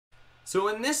So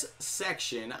in this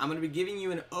section, I'm going to be giving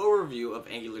you an overview of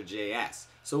AngularJS.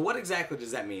 So what exactly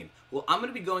does that mean? Well, I'm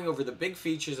going to be going over the big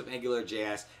features of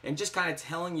AngularJS and just kind of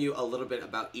telling you a little bit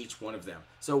about each one of them.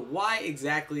 So why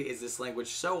exactly is this language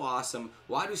so awesome?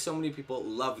 Why do so many people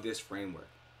love this framework?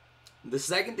 The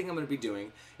second thing I'm going to be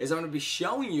doing is I'm going to be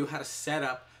showing you how to set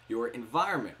up your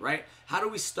environment, right? How do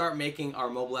we start making our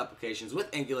mobile applications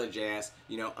with AngularJS,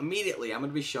 immediately? I'm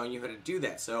going to be showing you how to do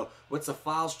that. So what's the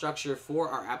file structure for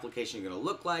our application going to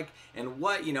look like, and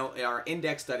what, our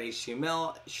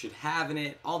index.html should have in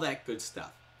it, all that good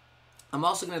stuff. I'm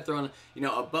also going to throw in,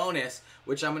 a bonus,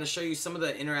 which I'm going to show you some of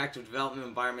the interactive development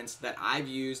environments that I've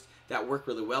used that work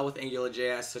really well with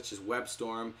AngularJS, such as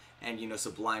WebStorm and,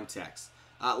 Sublime Text.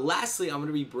 Lastly, I'm going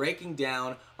to be breaking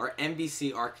down our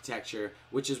MVC architecture,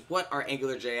 which is what our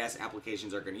AngularJS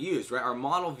applications are going to use, right? Our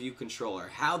model view controller,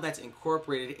 how that's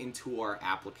incorporated into our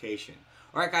application.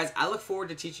 All right, guys, I look forward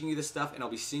to teaching you this stuff, and I'll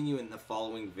be seeing you in the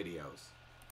following videos.